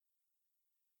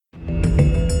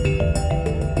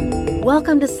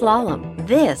Welcome to Slalom.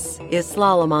 This is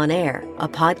Slalom on Air, a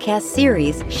podcast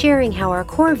series sharing how our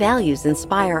core values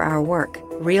inspire our work.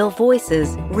 Real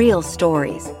voices, real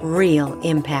stories, real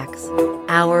impacts.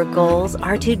 Our goals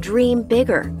are to dream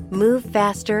bigger, move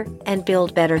faster, and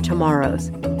build better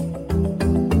tomorrows.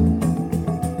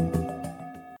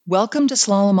 Welcome to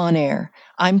Slalom on Air.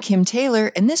 I'm Kim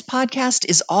Taylor, and this podcast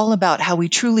is all about how we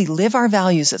truly live our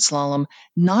values at Slalom,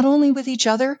 not only with each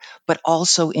other, but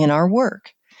also in our work.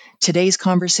 Today's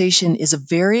conversation is a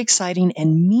very exciting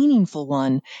and meaningful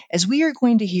one, as we are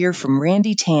going to hear from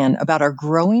Randy Tan about our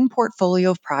growing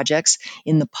portfolio of projects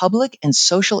in the public and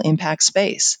social impact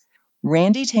space.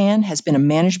 Randy Tan has been a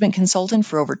management consultant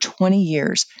for over 20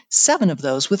 years, 7 of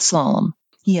those with Slalom.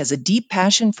 He has a deep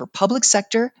passion for public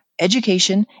sector,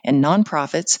 education, and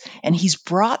nonprofits, and he's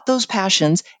brought those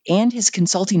passions and his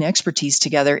consulting expertise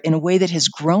together in a way that has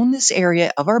grown this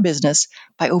area of our business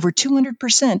by over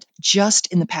 200% just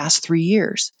in the past 3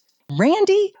 years.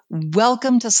 Randy,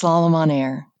 welcome to Slalom on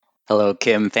Air. Hello,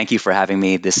 Kim. Thank you for having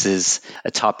me. This is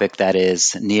a topic that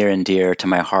is near and dear to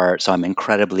my heart, so I'm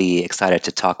incredibly excited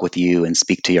to talk with you and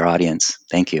speak to your audience.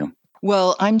 Thank you.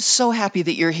 Well, I'm so happy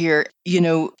that you're here. You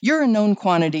know, you're a known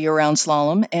quantity around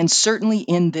Slalom and certainly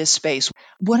in this space.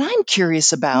 What I'm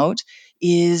curious about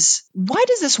is, why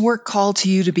does this work call to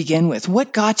you to begin with?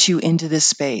 What got you into this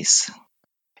space?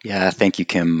 Yeah, thank you,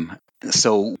 Kim.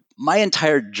 So my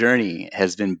entire journey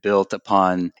has been built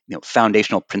upon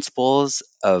foundational principles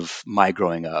of my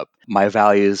growing up. My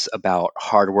values about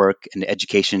hard work and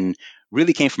education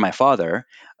really came from my father.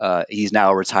 He's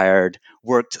now retired,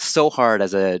 worked so hard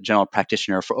as a general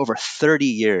practitioner for over 30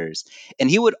 years. And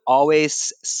he would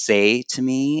always say to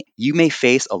me, you may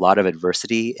face a lot of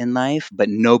adversity in life, but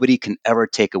nobody can ever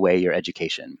take away your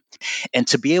education. And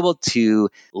to be able to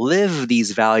live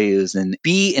these values and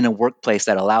be in a workplace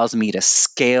that allows me to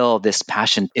scale this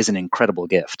passion is an incredible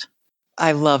gift.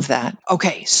 I love that.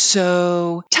 Okay,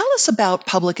 so tell us about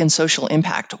public and social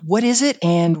impact. What is it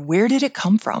and where did it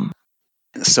come from?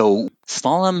 So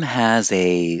Slalom has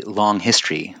a long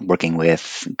history working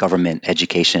with government,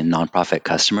 education, nonprofit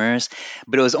customers,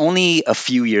 but it was only a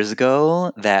few years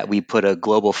ago that we put a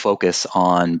global focus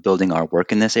on building our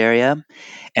work in this area.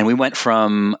 And we went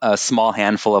from a small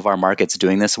handful of our markets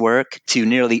doing this work to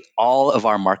nearly all of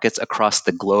our markets across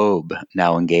the globe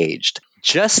now engaged.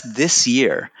 Just this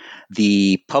year,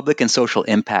 the public and social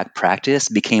impact practice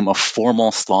became a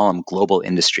formal Slalom global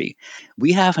industry.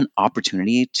 We have an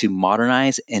opportunity to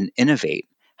modernize and innovate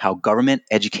how government,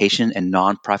 education, and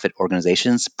nonprofit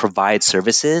organizations provide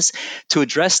services to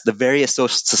address the various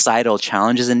societal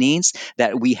challenges and needs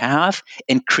that we have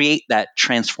and create that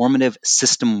transformative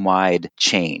system-wide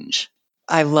change.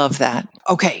 I love that.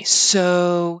 Okay,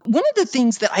 so one of the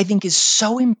things that I think is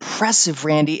so impressive,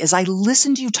 Randy, as I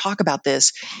listen to you talk about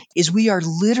this, is we are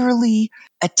literally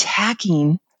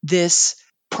attacking this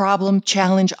problem,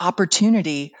 challenge,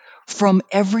 opportunity from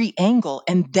every angle.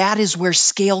 And that is where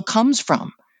scale comes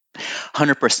from.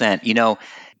 100%.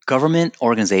 Government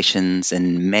organizations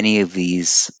and many of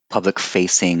these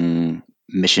public-facing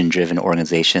mission-driven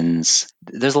organizations,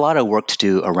 there's a lot of work to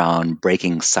do around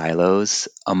breaking silos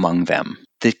among them.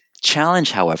 The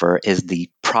challenge, however, is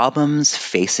the problems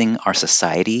facing our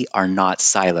society are not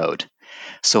siloed.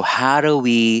 So how do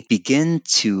we begin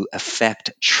to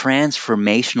effect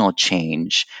transformational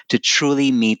change to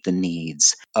truly meet the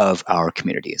needs of our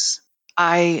communities?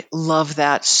 I love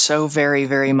that so very,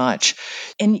 very much.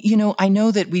 And, I know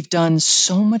that we've done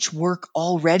so much work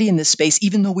already in this space,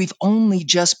 even though we've only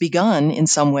just begun in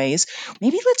some ways.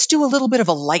 Maybe let's do a little bit of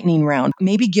a lightning round.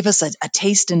 Maybe give us a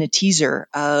taste and a teaser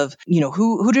of,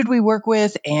 who did we work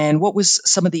with and what was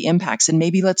some of the impacts? And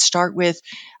maybe let's start with,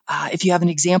 if you have an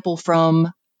example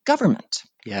from government.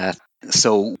 Yeah.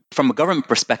 So from a government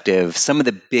perspective, some of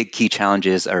the big key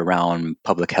challenges are around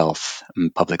public health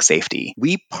and public safety.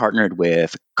 We partnered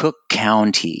with Cook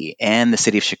County and the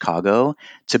city of Chicago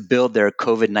to build their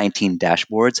COVID-19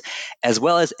 dashboards, as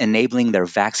well as enabling their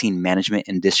vaccine management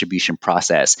and distribution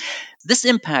process. This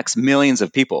impacts millions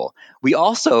of people. We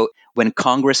also, when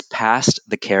Congress passed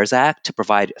the CARES Act to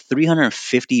provide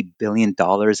 $350 billion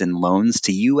in loans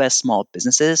to U.S. small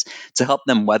businesses to help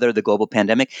them weather the global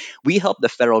pandemic, we helped the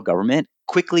federal government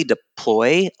quickly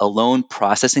deploy a loan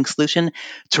processing solution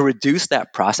to reduce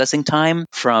that processing time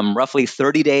from roughly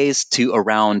 30 days to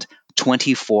around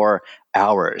 24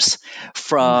 hours.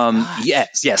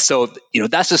 Yes. So,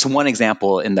 that's just one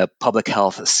example in the public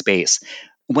health space.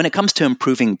 When it comes to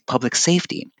improving public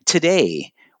safety,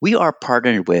 today, We are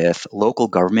partnered with local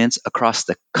governments across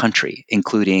the country,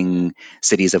 including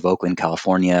cities of Oakland,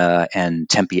 California, and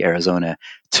Tempe, Arizona,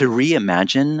 to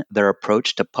reimagine their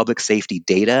approach to public safety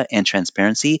data and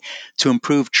transparency to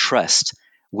improve trust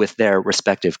with their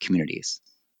respective communities.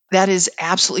 That is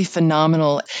absolutely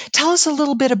phenomenal. Tell us a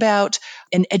little bit about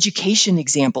an education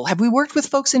example. Have we worked with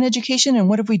folks in education, and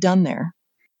what have we done there?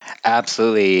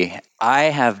 Absolutely. I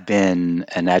have been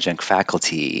an adjunct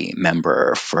faculty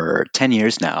member for 10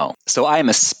 years now. So I am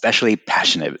especially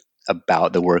passionate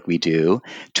about the work we do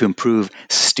to improve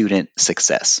student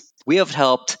success. We have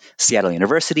helped Seattle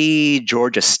University,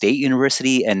 Georgia State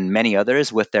University, and many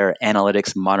others with their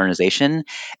analytics modernization,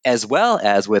 as well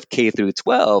as with K through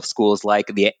 12 schools like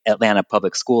the Atlanta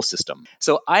Public School System.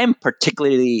 So I'm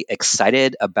particularly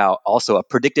excited about also a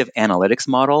predictive analytics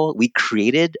model we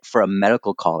created for a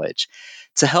medical college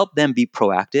to help them be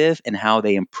proactive in how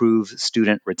they improve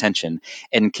student retention.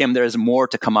 And Kim, there's more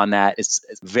to come on that. It's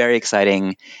very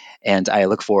exciting, and I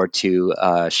look forward to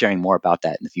sharing more about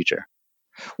that in the future.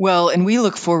 Well, and we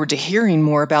look forward to hearing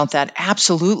more about that.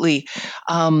 Absolutely.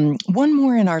 One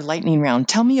more in our lightning round.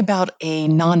 Tell me about a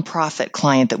nonprofit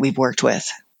client that we've worked with.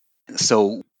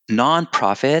 So,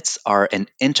 nonprofits are an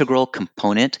integral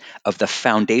component of the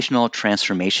foundational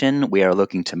transformation we are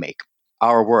looking to make.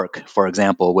 Our work, for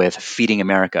example, with Feeding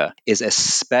America, is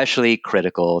especially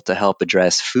critical to help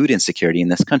address food insecurity in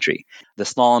this country. The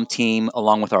Slalom team,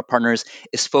 along with our partners,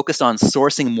 is focused on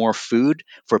sourcing more food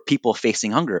for people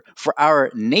facing hunger, for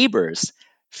our neighbors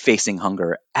facing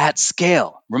hunger at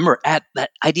scale. Remember, at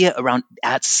that idea around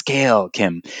at scale,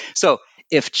 Kim. So,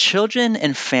 if children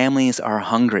and families are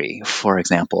hungry, for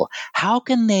example, how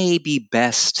can they be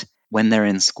best when they're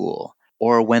in school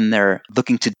or when they're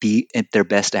looking to be at their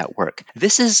best at work?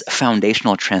 This is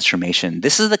foundational transformation.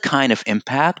 This is the kind of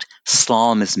impact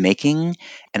Slalom is making,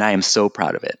 and I am so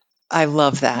proud of it. I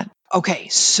love that. Okay,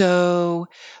 so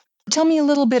tell me a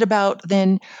little bit about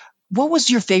then, what was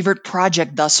your favorite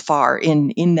project thus far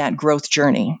in that growth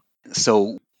journey?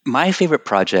 So, my favorite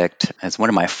project, as one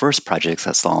of my first projects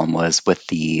at Slalom, was with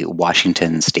the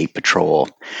Washington State Patrol,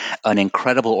 an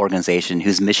incredible organization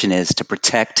whose mission is to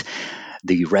protect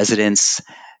the residents,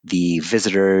 the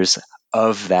visitors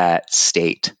of that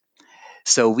state.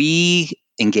 So we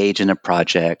engage in a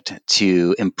project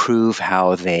to improve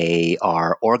how they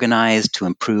are organized, to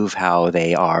improve how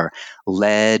they are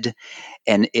led.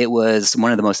 And it was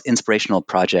one of the most inspirational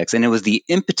projects. And it was the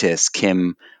impetus,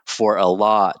 Kim, for a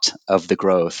lot of the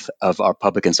growth of our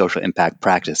public and social impact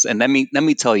practice. And let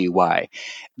me tell you why.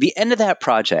 The end of that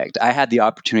project, I had the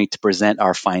opportunity to present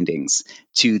our findings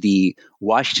to the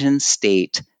Washington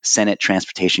State Senate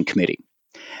Transportation Committee.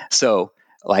 So,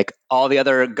 like all the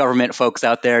other government folks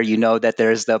out there, you know that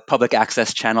there's the public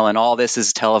access channel, and all this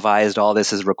is televised, all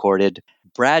this is recorded.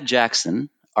 Brad Jackson,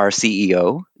 our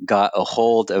CEO, got a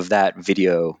hold of that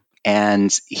video,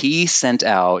 and he sent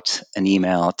out an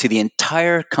email to the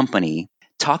entire company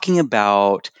talking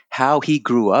about how he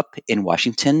grew up in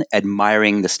Washington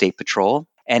admiring the State Patrol.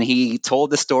 And he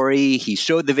told the story, he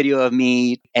showed the video of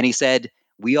me, and he said,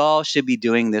 we all should be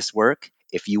doing this work.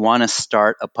 If you want to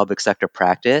start a public sector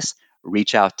practice,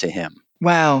 reach out to him.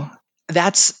 Wow,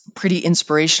 that's pretty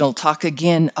inspirational. Talk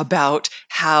again about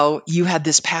how you had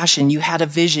this passion, you had a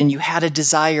vision, you had a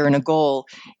desire and a goal,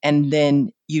 and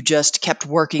then you just kept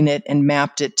working it and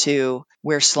mapped it to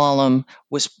where Slalom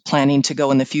was planning to go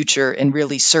in the future and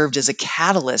really served as a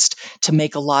catalyst to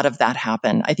make a lot of that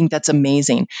happen. I think that's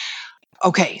amazing.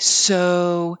 Okay,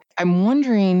 so I'm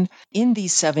wondering, in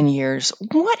these 7 years,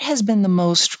 what has been the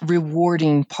most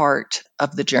rewarding part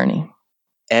of the journey?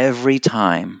 Every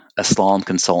time a Slalom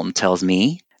consultant tells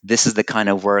me, this is the kind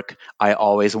of work I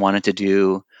always wanted to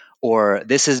do, or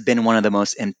this has been one of the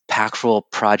most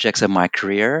impactful projects of my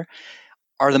career,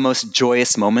 are the most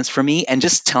joyous moments for me. And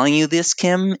just telling you this,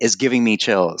 Kim, is giving me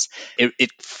chills. It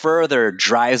further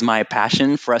drives my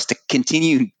passion for us to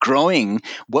continue growing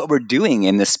what we're doing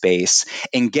in this space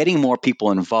and getting more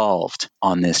people involved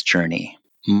on this journey.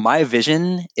 My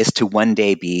vision is to one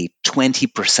day be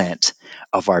 20%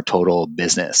 of our total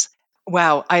business.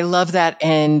 Wow, I love that,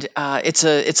 and it's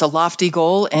a lofty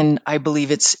goal, and I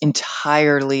believe it's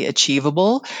entirely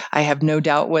achievable. I have no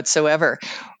doubt whatsoever.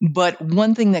 But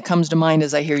one thing that comes to mind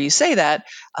as I hear you say that,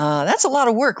 that's a lot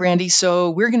of work, Randy. So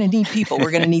we're going to need people,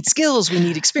 we're going to need skills, we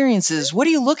need experiences. What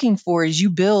are you looking for as you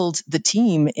build the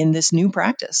team in this new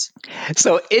practice?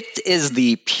 So it is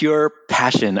the pure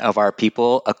passion of our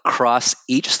people across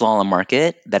each Slalom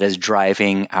market that is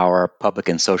driving our public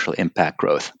and social impact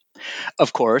growth.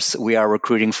 Of course, we are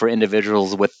recruiting for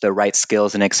individuals with the right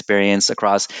skills and experience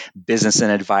across business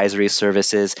and advisory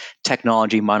services,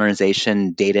 technology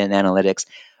modernization, data and analytics.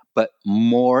 But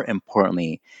more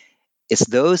importantly, it's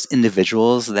those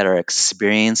individuals that are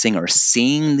experiencing or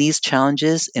seeing these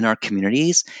challenges in our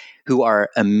communities who are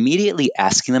immediately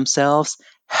asking themselves,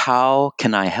 how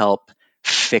can I help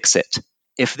fix it?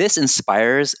 If this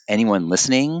inspires anyone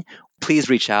listening, please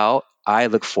reach out. I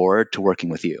look forward to working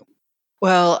with you.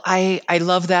 Well, I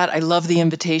love that. I love the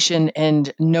invitation,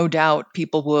 and no doubt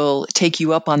people will take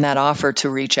you up on that offer to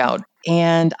reach out.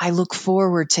 And I look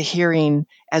forward to hearing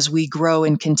as we grow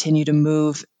and continue to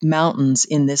move mountains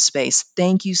in this space.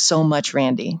 Thank you so much,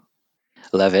 Randy.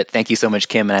 Love it. Thank you so much,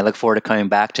 Kim. And I look forward to coming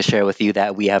back to share with you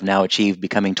that we have now achieved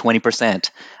becoming 20%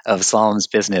 of Slalom's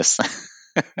business.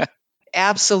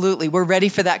 Absolutely. We're ready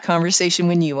for that conversation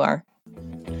when you are.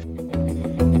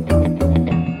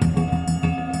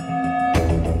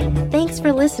 Thanks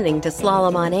for listening to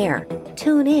Slalom on Air.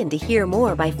 Tune in to hear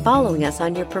more by following us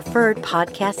on your preferred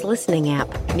podcast listening app.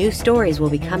 New stories will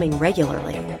be coming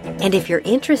regularly. And if you're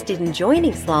interested in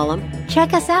joining Slalom,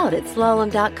 check us out at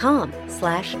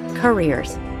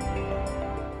slalom.com/careers.